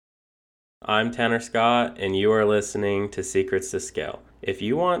I'm Tanner Scott, and you are listening to Secrets to Scale. If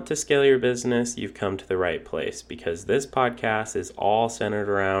you want to scale your business, you've come to the right place because this podcast is all centered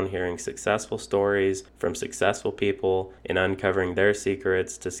around hearing successful stories from successful people and uncovering their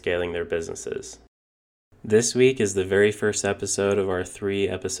secrets to scaling their businesses. This week is the very first episode of our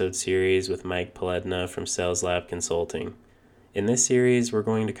 3-episode series with Mike Poledna from Sales Lab Consulting. In this series, we're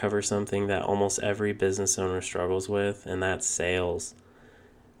going to cover something that almost every business owner struggles with, and that's sales.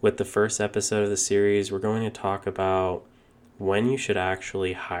 With the first episode of the series, we're going to talk about when you should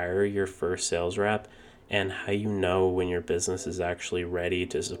actually hire your first sales rep and how you know when your business is actually ready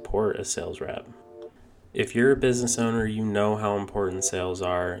to support a sales rep. If you're a business owner, you know how important sales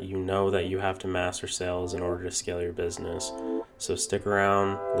are. You know that you have to master sales in order to scale your business. So stick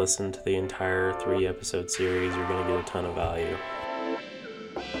around, listen to the entire 3-episode series. You're going to get a ton of value.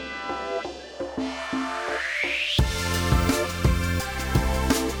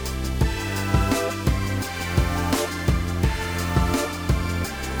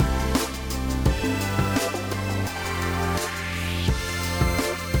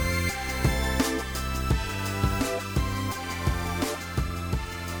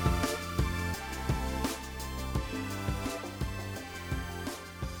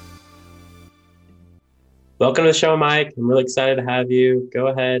 Welcome to the show, Mike. I'm really excited to have you. Go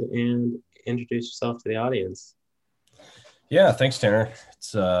ahead and introduce yourself to the audience. Yeah, thanks, Tanner.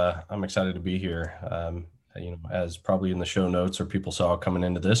 I'm excited to be here. As probably in the show notes or people saw coming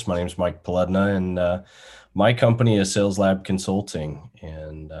into this, my name is Mike Poledna, and my company is Sales Lab Consulting,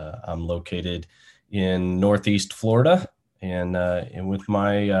 and I'm located in Northeast Florida. And with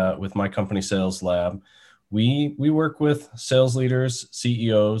my company, Sales Lab, we work with sales leaders,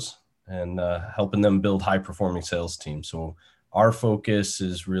 CEOs, and helping them build high-performing sales teams. So our focus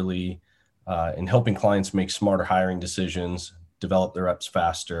is really in helping clients make smarter hiring decisions, develop their reps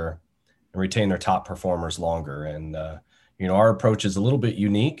faster, and retain their top performers longer. And our approach is a little bit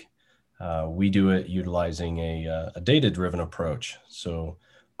unique. We do it utilizing a data-driven approach. So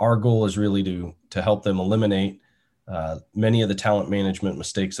our goal is really to help them eliminate many of the talent management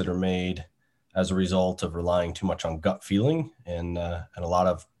mistakes that are made as a result of relying too much on gut feeling and a lot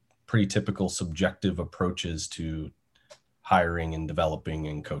of pretty typical subjective approaches to hiring and developing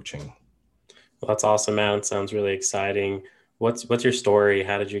and coaching. Well, that's awesome, man. It sounds really exciting. What's your story?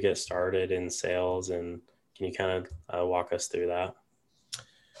 How did you get started in sales? And can you kind of walk us through that?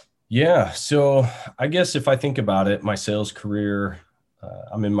 Yeah. So I guess if I think about it, my sales career,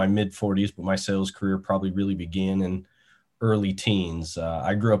 I'm in my mid 40s, but my sales career probably really began in early teens.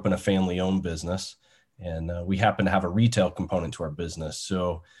 I grew up in a family-owned business, and we happened to have a retail component to our business.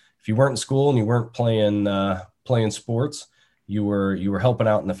 So if you weren't in school and you weren't playing sports, you were helping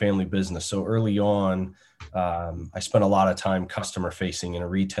out in the family business. So early on, I spent a lot of time customer facing in a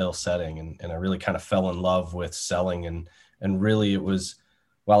retail setting, and I really kind of fell in love with selling. And really it was,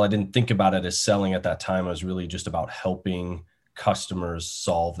 while I didn't think about it as selling at that time, it was really just about helping customers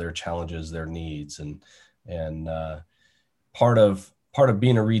solve their challenges, their needs. And part of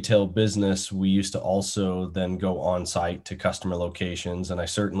being a retail business, we used to also then go on site to customer locations. And I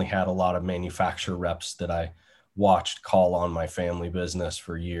certainly had a lot of manufacturer reps that I watched call on my family business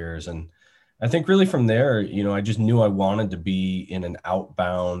for years. And I think really from there, I just knew I wanted to be in an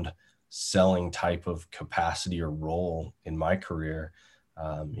outbound selling type of capacity or role in my career.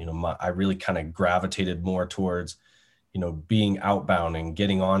 I really kind of gravitated more towards being outbound and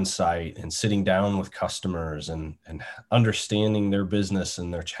getting on site and sitting down with customers and understanding their business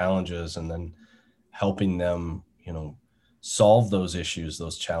and their challenges, and then helping them, solve those issues,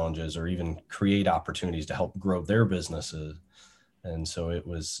 those challenges, or even create opportunities to help grow their businesses. And so it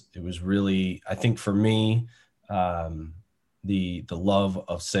was really, I think for me, the love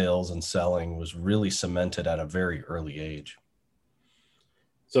of sales and selling was really cemented at a very early age.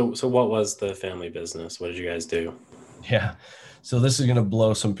 So what was the family business? What did you guys do? Yeah. So this is going to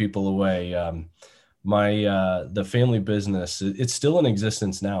blow some people away. The family business, it's still in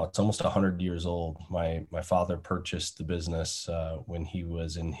existence now. It's almost 100 years old. My father purchased the business when he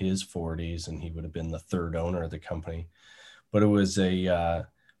was in his 40s, and he would have been the third owner of the company. But it was a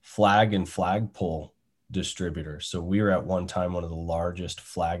flag and flagpole distributor. So we were at one time one of the largest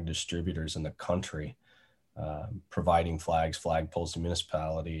flag distributors in the country, providing flags, flagpoles to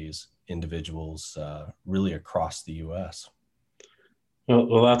municipalities, individuals, really across the U.S.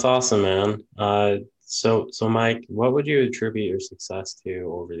 Well, that's awesome, man. So Mike, what would you attribute your success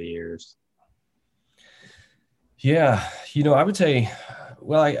to over the years? Yeah, I would say,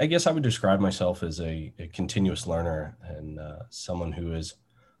 well, I guess I would describe myself as a continuous learner and someone who is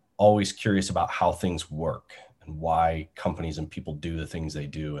always curious about how things work. and why companies and people do the things they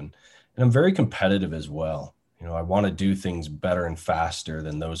do. And I'm very competitive as well. I want to do things better and faster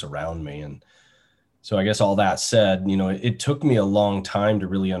than those around me. And so I guess all that said, it took me a long time to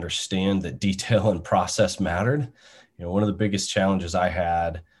really understand that detail and process mattered. One of the biggest challenges I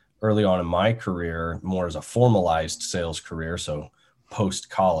had early on in my career, more as a formalized sales career, so post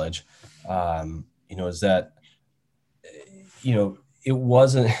college, is that, it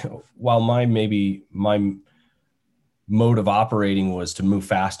wasn't, while my mode of operating was to move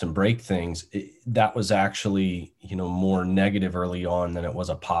fast and break things, that was actually, more negative early on than it was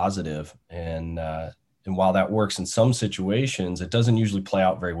a positive. And while that works in some situations, it doesn't usually play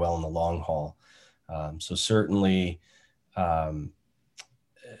out very well in the long haul. So certainly,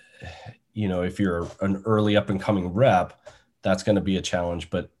 if you're an early up and coming rep, that's going to be a challenge,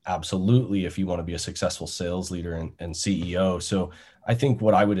 but absolutely if you want to be a successful sales leader and CEO. So I think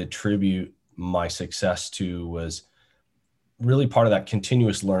what I would attribute my success to was really part of that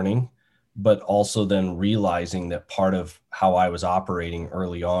continuous learning, but also then realizing that part of how I was operating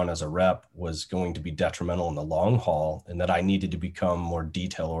early on as a rep was going to be detrimental in the long haul, and that I needed to become more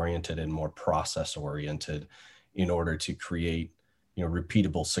detail oriented and more process oriented in order to create,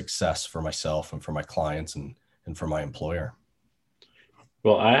 repeatable success for myself and for my clients and for my employer.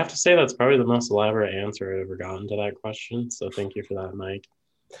 Well, I have to say that's probably the most elaborate answer I've ever gotten to that question. So thank you for that, Mike.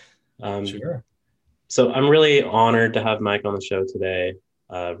 Sure. So I'm really honored to have Mike on the show today.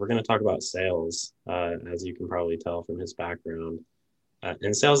 We're going to talk about sales, as you can probably tell from his background.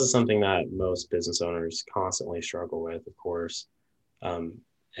 And sales is something that most business owners constantly struggle with, of course.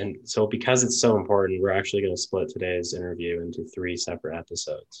 And so because it's so important, we're actually going to split today's interview into 3 separate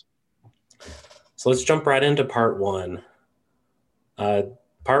episodes. So let's jump right into part 1.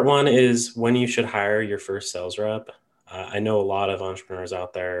 Part 1 is when you should hire your first sales rep. I know a lot of entrepreneurs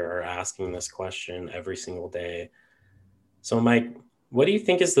out there are asking this question every single day. So Mike, what do you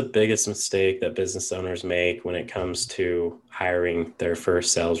think is the biggest mistake that business owners make when it comes to hiring their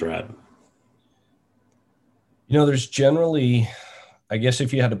first sales rep? There's generally, I guess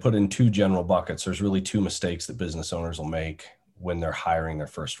if you had to put in 2 general buckets, there's really 2 mistakes that business owners will make when they're hiring their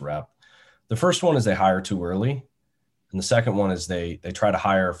first rep. The first one is they hire too early. And the second one is they try to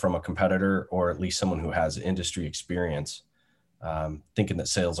hire from a competitor or at least someone who has industry experience, thinking that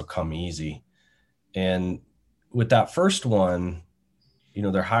sales will come easy. And with that first one,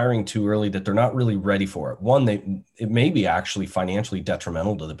 they're hiring too early, that they're not really ready for it. One, it may be actually financially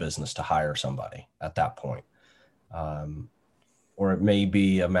detrimental to the business to hire somebody at that point. Or it may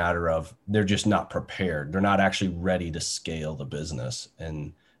be a matter of they're just not prepared. They're not actually ready to scale the business.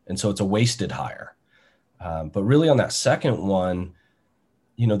 And so it's a wasted hire. But really on that second one,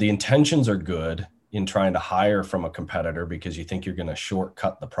 the intentions are good in trying to hire from a competitor because you think you're going to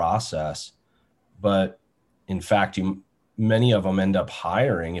shortcut the process. But in fact, many of them end up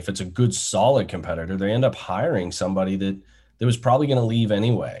hiring, if it's a good, solid competitor, they end up hiring somebody that was probably going to leave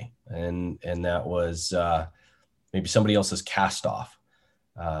anyway. And that was maybe somebody else's cast off,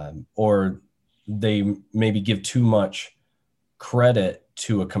 or they maybe give too much credit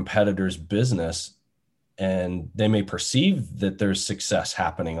to a competitor's business, and they may perceive that there's success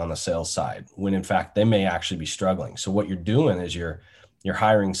happening on the sales side when in fact they may actually be struggling. So what you're doing is you're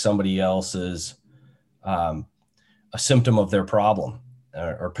hiring somebody else's a symptom of their problem,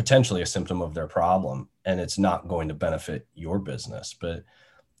 or potentially a symptom of their problem, and it's not going to benefit your business. But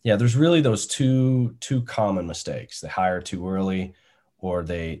yeah, there's really those two common mistakes. They hire too early, or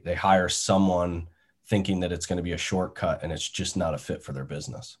they hire someone thinking that it's going to be a shortcut and it's just not a fit for their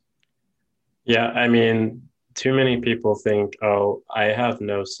business. Yeah, I mean, too many people think, oh, I have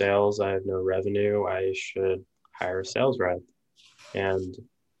no sales, I have no revenue, I should hire a sales rep. And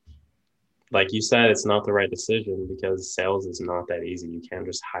like you said, it's not the right decision because sales is not that easy. You can't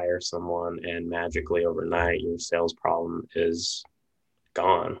just hire someone and magically overnight your sales problem is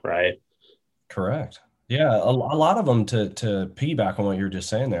gone, right? Correct. Yeah, a lot of them, to piggyback on what you were just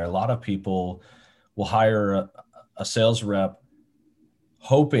saying there, a lot of people will hire a sales rep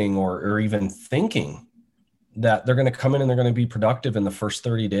hoping or even thinking that they're going to come in and they're going to be productive in the first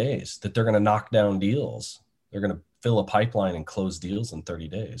 30 days, that they're going to knock down deals. They're going to fill a pipeline and close deals in 30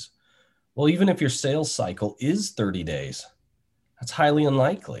 days. Well, even if your sales cycle is 30 days, that's highly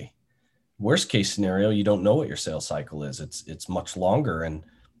unlikely. Worst case scenario, you don't know what your sales cycle is. It's much longer, and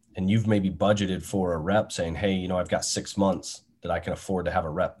you've maybe budgeted for a rep saying, hey, I've got 6 months that I can afford to have a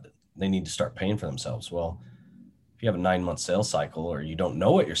rep. They need to start paying for themselves. Well, if you have a 9-month sales cycle, or you don't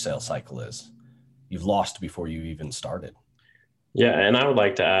know what your sales cycle is, you've lost before you even started. Yeah, and I would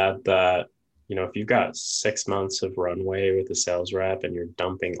like to add that, if you've got 6 months of runway with a sales rep and you're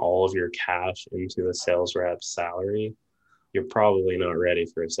dumping all of your cash into a sales rep's salary, you're probably not ready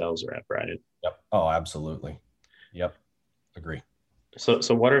for a sales rep, right? Yep. Oh, absolutely. Yep. Agree. So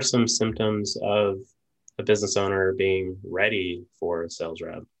what are some symptoms of a business owner being ready for a sales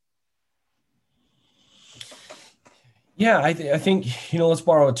rep? Yeah, I think, let's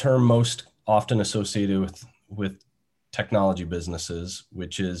borrow a term most often associated with technology businesses,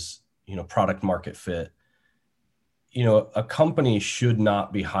 which is, product market fit. A company should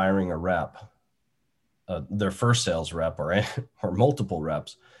not be hiring a rep, their first sales rep or multiple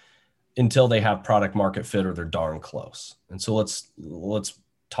reps until they have product market fit or they're darn close. And so let's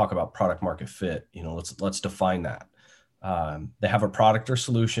talk about product market fit. Let's define that. They have a product or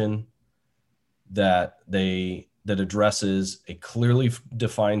solution that addresses a clearly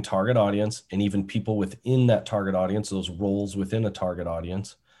defined target audience, and even people within that target audience, those roles within a target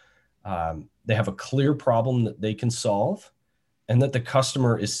audience. They have a clear problem that they can solve and that the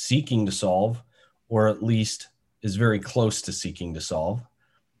customer is seeking to solve, or at least is very close to seeking to solve,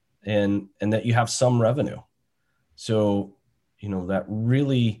 and that you have some revenue. So, that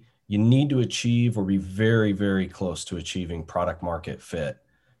really you need to achieve or be very, very close to achieving product market fit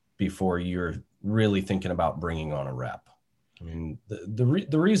before you're really thinking about bringing on a rep. I mean,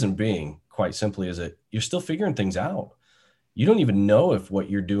 the reason being, quite simply, is that you're still figuring things out. You don't even know if what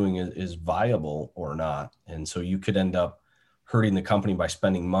you're doing is viable or not. And so you could end up hurting the company by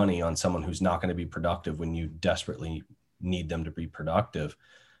spending money on someone who's not going to be productive when you desperately need them to be productive.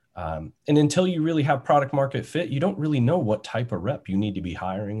 And until you really have product market fit, you don't really know what type of rep you need to be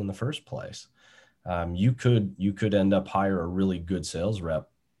hiring in the first place. You could end up hire a really good sales rep,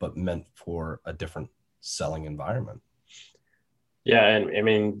 but meant for a different selling environment. Yeah, and I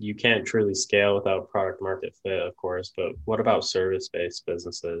mean, you can't truly scale without product market fit, of course, but what about service-based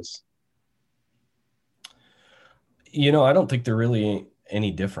businesses? I don't think they're really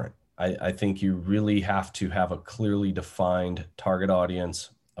any different. I think you really have to have a clearly defined target audience,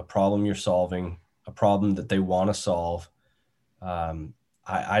 a problem you're solving, a problem that they want to solve.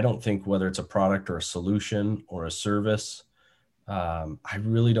 I don't think whether it's a product or a solution or a service, I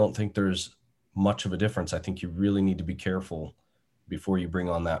really don't think there's much of a difference. I think you really need to be careful before you bring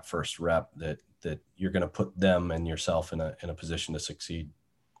on that first rep that you're going to put them and yourself in a position to succeed.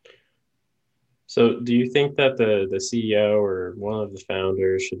 So do you think that the CEO or one of the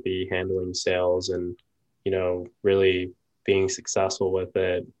founders should be handling sales and, really being successful with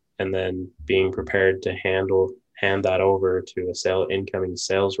it, and then being prepared to hand that over to a incoming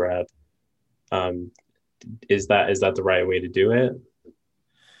sales rep? Is that the right way to do it?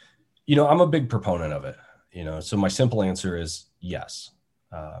 I'm a big proponent of it, so my simple answer is yes.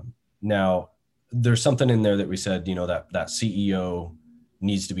 Now, there's something in there that we said, that CEO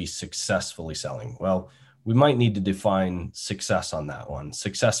needs to be successfully selling. Well, we might need to define success on that one.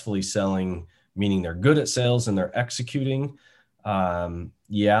 Successfully selling, meaning they're good at sales and they're executing.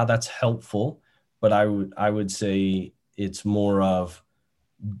 Yeah, that's helpful, but I would say it's more of,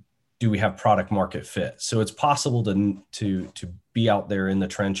 do we have product market fit? So it's possible to be out there in the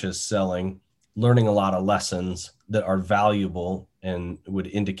trenches selling, learning a lot of lessons that are valuable and would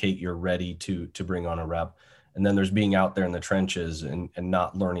indicate you're ready to bring on a rep. And then there's being out there in the trenches and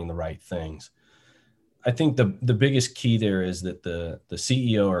not learning the right things. I think the biggest key there is that the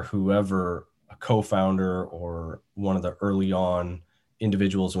CEO or whoever, a co-founder or one of the early on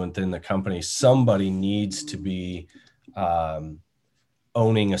individuals within the company, somebody needs to be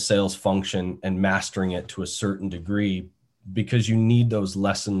owning a sales function and mastering it to a certain degree, because you need those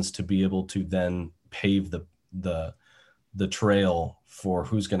lessons to be able to then pave the trail for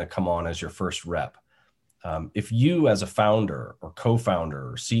who's going to come on as your first rep. If you, as a founder or co-founder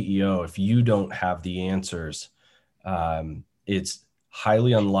or CEO, if you don't have the answers, it's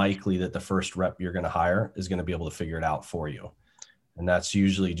highly unlikely that the first rep you're going to hire is going to be able to figure it out for you. And that's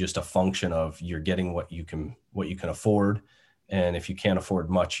usually just a function of you're getting what you can afford. And if you can't afford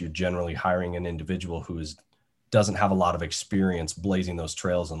much, you're generally hiring an individual who doesn't have a lot of experience blazing those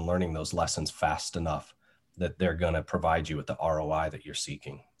trails and learning those lessons fast enough that they're going to provide you with the ROI that you're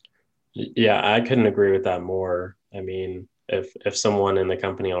seeking. Yeah, I couldn't agree with that more. I mean, if someone in the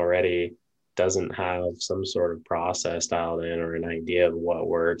company already doesn't have some sort of process dialed in or an idea of what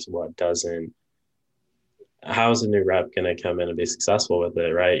works, what doesn't, how's a new rep going to come in and be successful with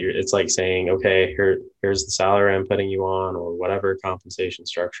it, right? It's like saying, okay, here's the salary I'm putting you on, or whatever compensation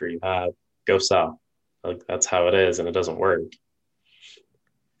structure you have, go sell. Like, that's how it is, and it doesn't work.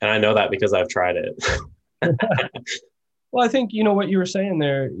 And I know that because I've tried it. Well, I think, what you were saying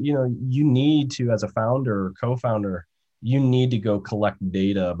there, you need to, as a founder or co-founder, you need to go collect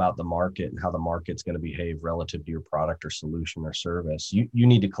data about the market and how the market's going to behave relative to your product or solution or service. You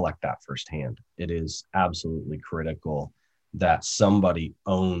need to collect that firsthand. It is absolutely critical that somebody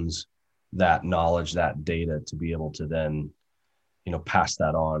owns that knowledge, that data, to be able to then, pass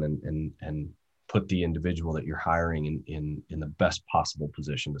that on and put the individual that you're hiring in the best possible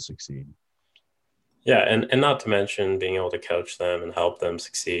position to succeed. Yeah, and not to mention being able to coach them and help them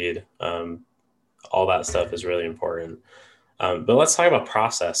succeed. All that stuff is really important. But let's talk about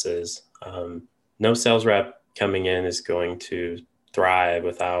processes. No sales rep coming in is going to thrive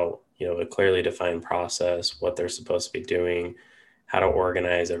without, a clearly defined process, what they're supposed to be doing, how to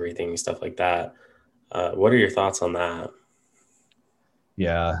organize everything, stuff like that. What are your thoughts on that?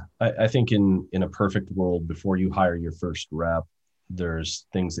 Yeah, I think in a perfect world, before you hire your first rep, there's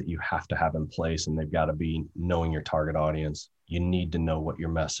things that you have to have in place, and they've got to be knowing your target audience. You need to know what your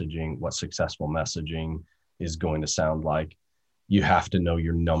messaging, what successful messaging is going to sound like. You have to know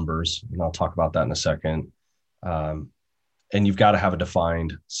your numbers, and I'll talk about that in a second. And you've got to have a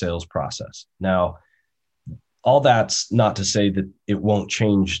defined sales process. Now, all that's not to say that it won't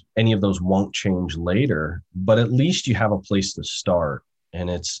change, any of those won't change later, but at least you have a place to start. And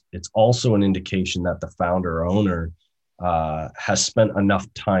it's also an indication that the founder or owner has spent enough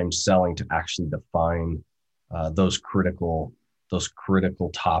time selling to actually define those critical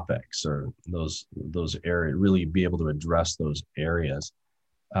topics, or those areas, really be able to address those areas.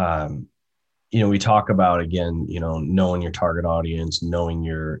 We talk about, again, knowing your target audience, knowing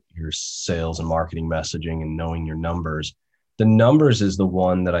your sales and marketing messaging, and knowing your numbers. The numbers is the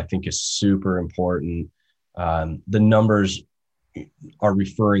one that I think is super important. The numbers are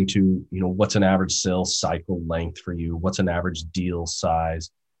referring to, what's an average sales cycle length for you? What's an average deal size?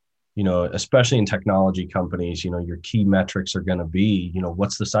 Especially in technology companies, your key metrics are going to be,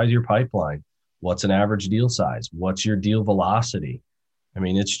 what's the size of your pipeline? What's an average deal size? What's your deal velocity? I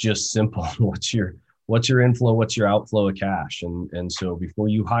mean, it's just simple. What's your inflow? What's your outflow of cash? And so before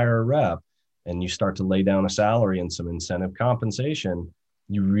you hire a rep and you start to lay down a salary and some incentive compensation,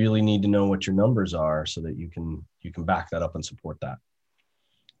 you really need to know what your numbers are so that you can back that up and support that.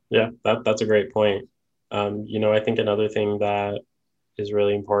 Yeah, that's a great point. I think another thing that is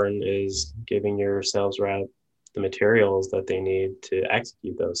really important is giving your sales rep the materials that they need to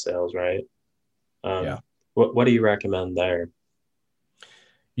execute those sales, right? Yeah. What do you recommend there?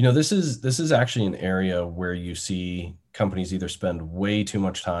 This is actually an area where you see companies either spend way too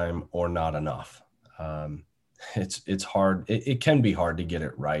much time or not enough. It's hard. It can be hard to get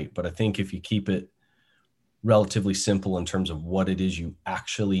it right, but I think if you keep it relatively simple in terms of what it is you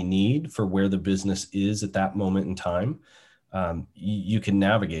actually need for where the business is at that moment in time, you can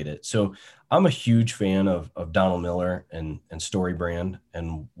navigate it. So I'm a huge fan of Donald Miller and StoryBrand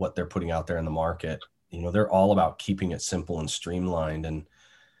and what they're putting out there in the market. They're all about keeping it simple and streamlined. And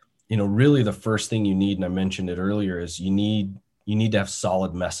really the first thing you need, and I mentioned it earlier, is you need to have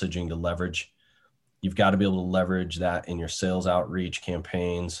solid messaging to leverage. You've got to be able to leverage that in your sales outreach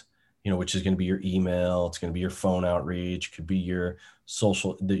campaigns, which is going to be your email. It's going to be your phone outreach, could be your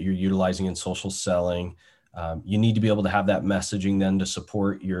social that you're utilizing in social selling. You need to be able to have that messaging then to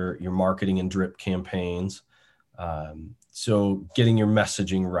support your marketing and drip campaigns. So getting your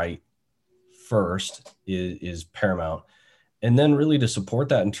messaging right first is paramount. And then really to support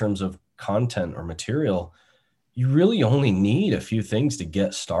that in terms of content or material, you really only need a few things to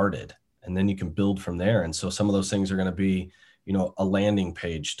get started, and then you can build from there. And so some of those things are going to be, a landing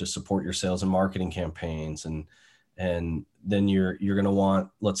page to support your sales and marketing campaigns. And then you're going to want,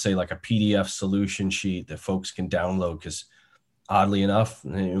 let's say, like a PDF solution sheet that folks can download, because oddly enough,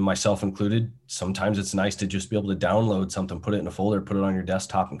 myself included, sometimes it's nice to just be able to download something, put it in a folder, put it on your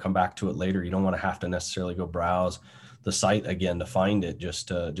desktop, and come back to it later. You don't want to have to necessarily go browse the site again to find it, just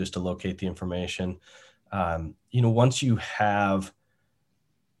to locate the information. Once you have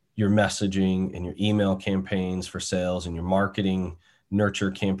your messaging and your email campaigns for sales and your marketing nurture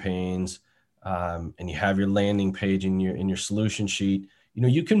campaigns, and you have your landing page in your solution sheet,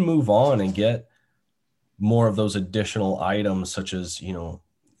 you can move on and get more of those additional items, such as,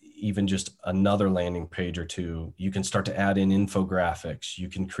 even just another landing page or two. You can start to add in infographics. You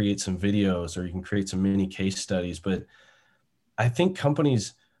can create some videos, or you can create some mini case studies. But I think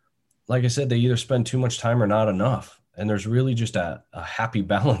companies, like I said, they either spend too much time or not enough. And there's really just a happy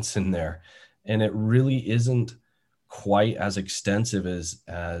balance in there. And it really isn't quite as extensive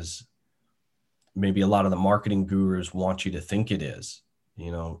as maybe a lot of the marketing gurus want you to think it is.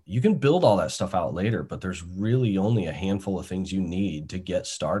 You can build all that stuff out later, but there's really only a handful of things you need to get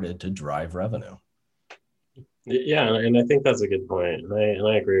started to drive revenue. Yeah, and I think that's a good point. And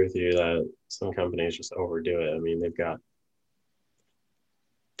I agree with you that some companies just overdo it. I mean, they've got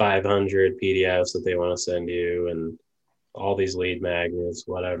 500 PDFs that they want to send you and all these lead magnets,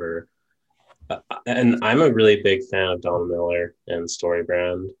 whatever. And I'm a really big fan of Don Miller and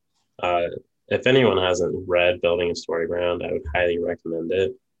StoryBrand. If anyone hasn't read Building a StoryBrand, I would highly recommend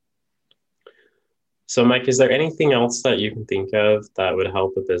it. So, Mike, is there anything else that you can think of that would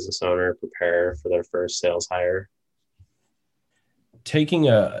help a business owner prepare for their first sales hire? Taking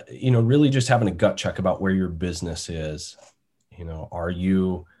really just having a gut check about where your business is.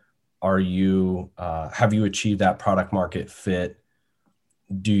 Have you achieved that product market fit?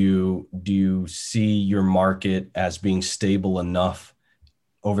 Do you see your market as being stable enough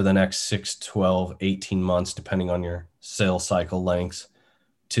over the next 6, 12, 18 months, depending on your sales cycle lengths,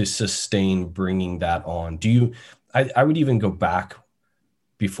 to sustain bringing that on? I would even go back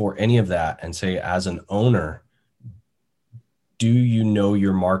before any of that and say, as an owner, do you know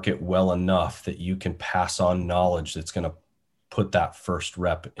your market well enough that you can pass on knowledge that's going to put that first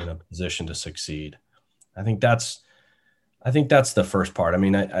rep in a position to succeed? I think that's the first part. I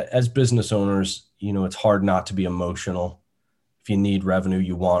mean, as business owners, it's hard not to be emotional. If you need revenue,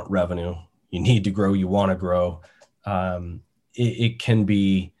 you want revenue. You need to grow, you want to grow. It can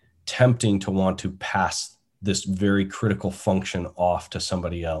be tempting to want to pass this very critical function off to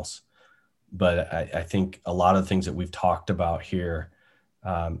somebody else. But I think a lot of the things that we've talked about here,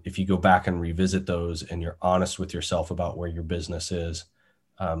 if you go back and revisit those and you're honest with yourself about where your business is,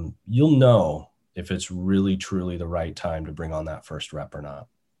 you'll know if it's really, truly the right time to bring on that first rep or not.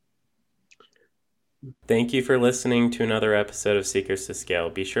 Thank you for listening to another episode of Secrets to Scale.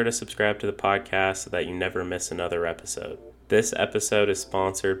 Be sure to subscribe to the podcast so that you never miss another episode. This episode is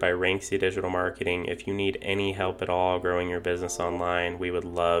sponsored by Ranksy Digital Marketing. If you need any help at all growing your business online, we would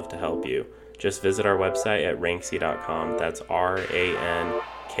love to help you. Just visit our website at ranksy.com. That's RANKSEY.com.